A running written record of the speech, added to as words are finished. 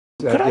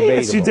Could I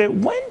ask you,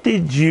 Dave, when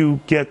did you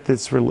get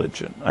this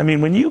religion? I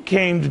mean, when you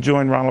came to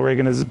join Ronald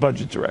Reagan as his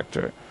budget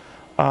director,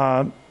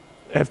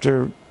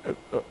 after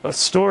a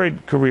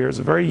storied career as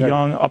a very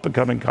young,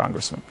 up-and-coming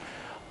congressman,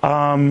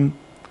 when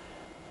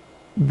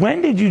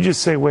did you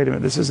just say, wait a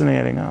minute, this isn't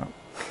adding up?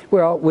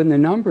 Well, when the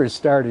numbers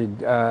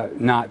started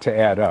not to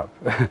add up.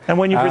 And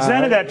when you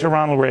presented that to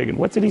Ronald Reagan,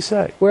 what did he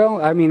say?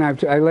 Well, I mean,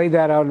 I laid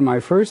that out in my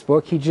first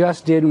book. He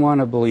just didn't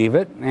want to believe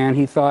it, and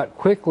he thought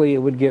quickly it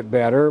would get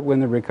better when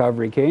the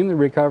recovery came. The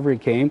recovery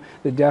came.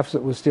 The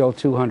deficit was still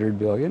 $200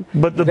 billion.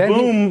 But the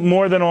boom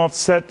more than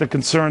offset the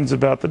concerns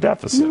about the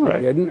deficit, no,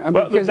 right? It didn't.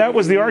 Well, that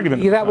was the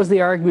argument. Yeah, that was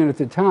the argument at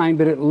the time,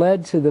 but it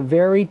led to the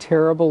very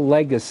terrible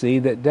legacy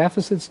that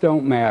deficits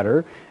don't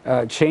matter.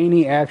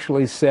 Cheney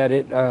actually said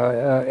it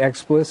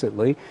explicitly.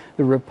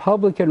 The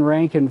Republican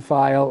rank and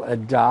file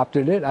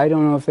adopted it. I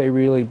don't know if they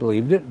really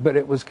believed it, but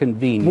it was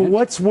convenient. Well,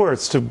 what's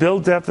worse, to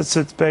build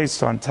deficits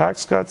based on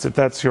tax cuts, if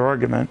that's your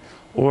argument,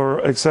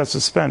 or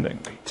excessive spending?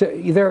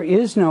 There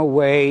is no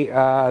way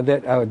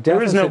that a deficit...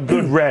 There is no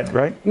good red,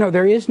 right? No,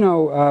 there is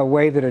no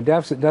way that a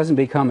deficit doesn't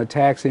become a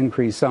tax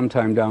increase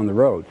sometime down the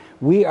road.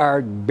 We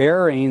are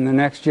burying the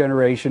next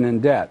generation in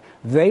debt.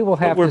 They will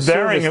have to service But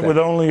we're burying it that. with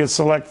only a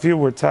select few.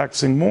 We're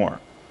taxing more.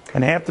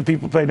 And half the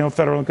people pay no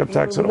federal income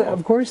tax at all.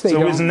 Of course they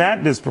don't. So isn't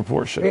that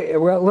disproportionate?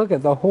 Well, look,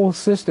 the whole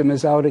system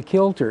is out of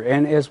kilter.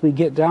 And as we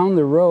get down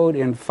the road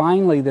and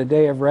finally the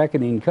day of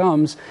reckoning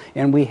comes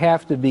and we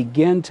have to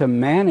begin to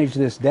manage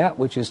this debt,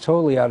 which is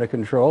totally out of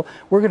control,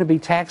 we're going to be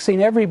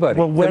taxing everybody.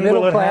 Well, when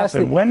will it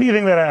happen? When do you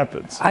think that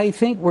happens? I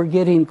think we're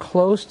getting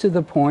close to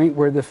the point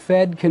where the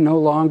Fed can no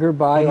longer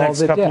buy all the debt.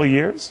 The next couple of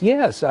years?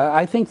 Yes.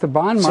 I think the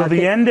bond market... So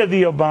the end of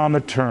the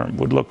Obama term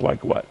would look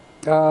like what?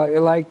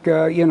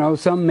 You know,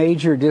 some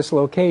major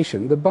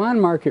dislocation. The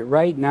bond market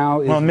right now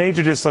is... Well,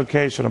 major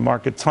dislocation, a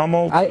market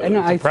tumult,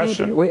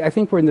 depression? I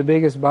think we're in the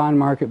biggest bond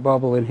market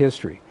bubble in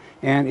history.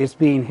 And it's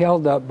being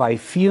held up by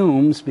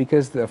fumes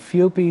because the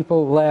few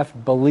people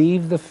left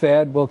believe the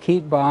Fed will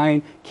keep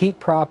buying, keep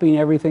propping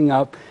everything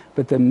up.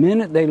 But the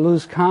minute they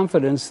lose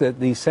confidence that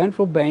the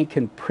central bank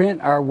can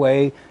print our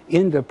way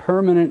into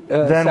permanent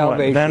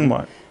salvation... Then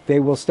what? They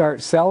will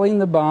start selling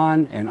the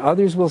bond, and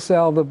others will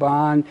sell the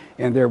bond,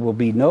 and there will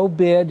be no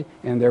bid,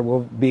 and there will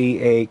be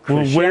a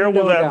crescendo. Well, where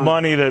will that down.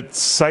 money that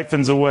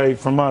siphons away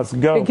from us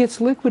go? It gets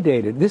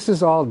liquidated. This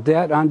is all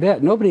debt on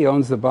debt. Nobody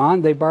owns the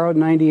bond. They borrowed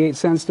 98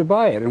 cents to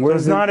buy it. And so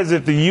it's not as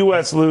if the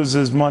U.S.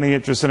 loses money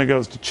interest and it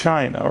goes to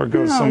China or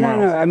goes somewhere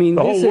else. No. I mean,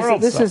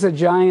 this sucks. is a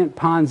giant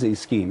Ponzi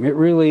scheme. It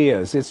really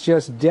is. It's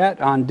just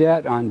debt on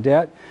debt on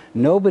debt.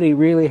 Nobody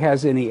really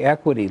has any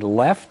equity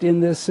left in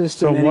this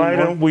system anymore. Why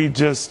don't we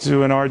just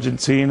do an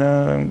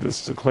Argentina and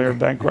just declare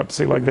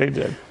bankruptcy like they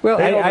did? Well,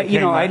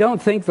 I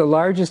don't think the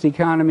largest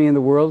economy in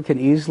the world can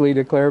easily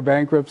declare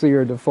bankruptcy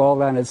or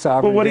default on its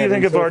sovereign debt. Well, what do you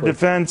think of our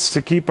defense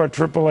to keep our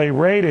AAA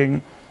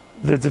rating?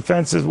 The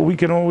defense is, well, we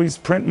can always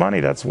print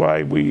money. That's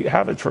why we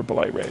have a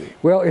AAA rating.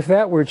 Well, if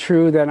that were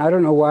true, then I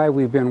don't know why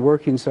we've been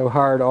working so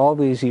hard all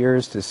these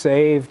years to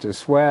save, to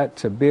sweat,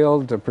 to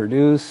build, to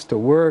produce, to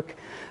work.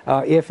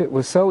 If it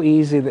was so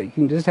easy that you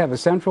can just have a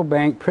central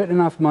bank, print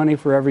enough money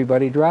for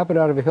everybody, drop it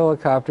out of a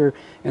helicopter,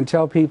 and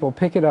tell people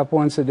pick it up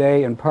once a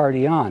day and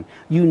party on.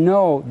 You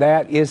know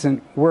that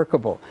isn't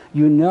workable.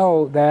 You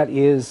know that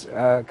is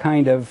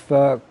kind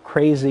of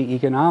crazy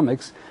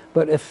economics,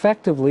 but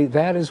effectively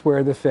that is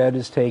where the Fed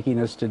is taking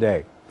us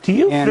today. Do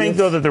you think,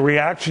 though, that the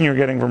reaction you're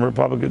getting from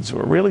Republicans who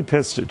are really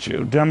pissed at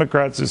you,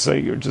 Democrats who say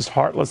you're just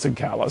heartless and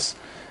callous,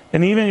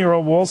 and even your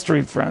old Wall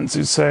Street friends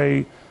who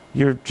say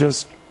you're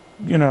just,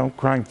 you know,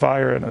 crying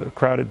fire in a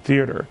crowded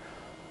theater,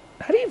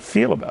 how do you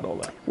feel about all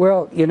that?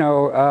 Well, you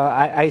know,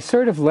 I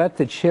sort of let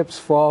the chips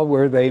fall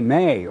where they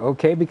may,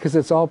 okay, because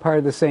it's all part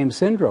of the same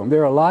syndrome.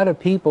 There are a lot of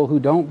people who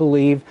don't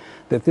believe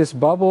that this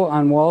bubble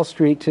on Wall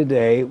Street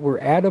today, we're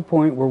at a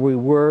point where we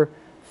were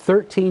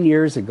 13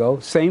 years ago,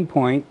 same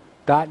point,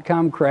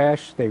 dot-com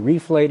crash, they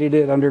reflated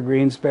it under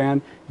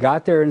Greenspan,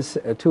 got there in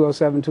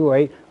 2007,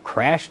 2008,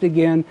 crashed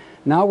again.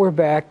 Now we're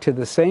back to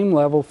the same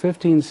level,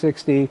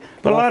 1560.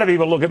 But a lot of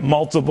people look at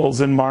multiples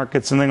in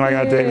markets and things like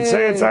that, David, and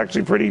say it's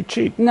actually pretty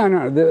cheap.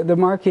 No, the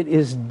market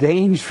is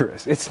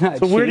dangerous. It's not cheap.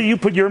 So where do you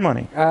put your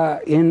money?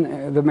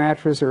 In the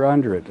mattress or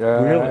under it,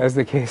 really? As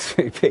the case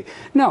may be.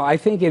 No, I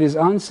think it is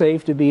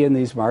unsafe to be in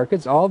these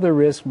markets. All the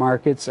risk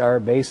markets are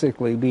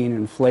basically being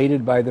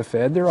inflated by the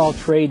Fed. They're all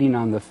trading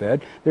on the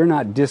Fed. They're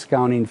not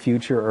discounting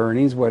future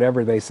earnings,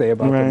 whatever they say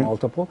about the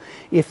multiple.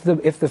 If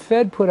the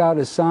Fed put out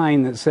a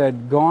sign that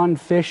said, gone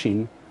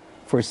fishing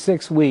for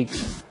 6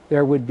 weeks,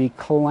 there would be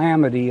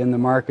calamity in the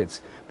markets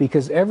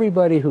because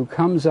everybody who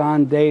comes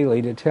on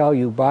daily to tell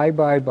you buy,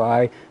 buy,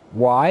 buy,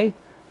 why?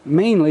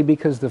 Mainly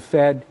because the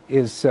Fed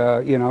is,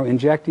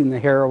 injecting the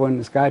heroin,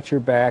 it's got your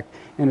back,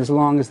 and as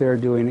long as they're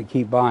doing it,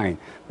 keep buying.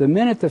 The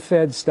minute the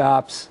Fed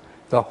stops,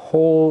 the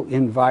whole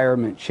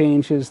environment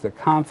changes, the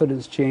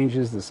confidence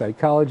changes, the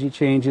psychology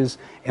changes,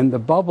 and the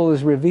bubble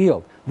is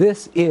revealed.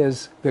 This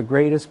is the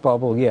greatest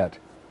bubble yet.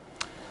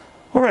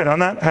 All right, on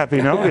that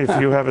happy note, if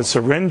you have a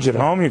syringe at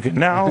home, you can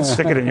now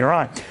stick it in your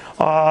eye.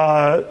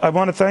 I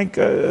want to thank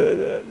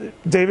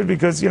David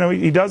because,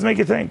 he does make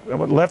you think.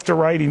 Left or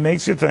right, he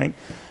makes you think.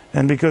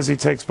 And because he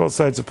takes both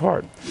sides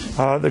apart.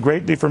 The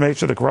great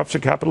deformation, the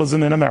corruption,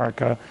 capitalism in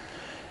America,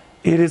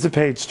 it is a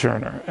page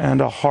turner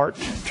and a heart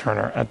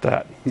turner at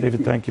that.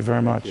 David, thank you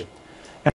very much.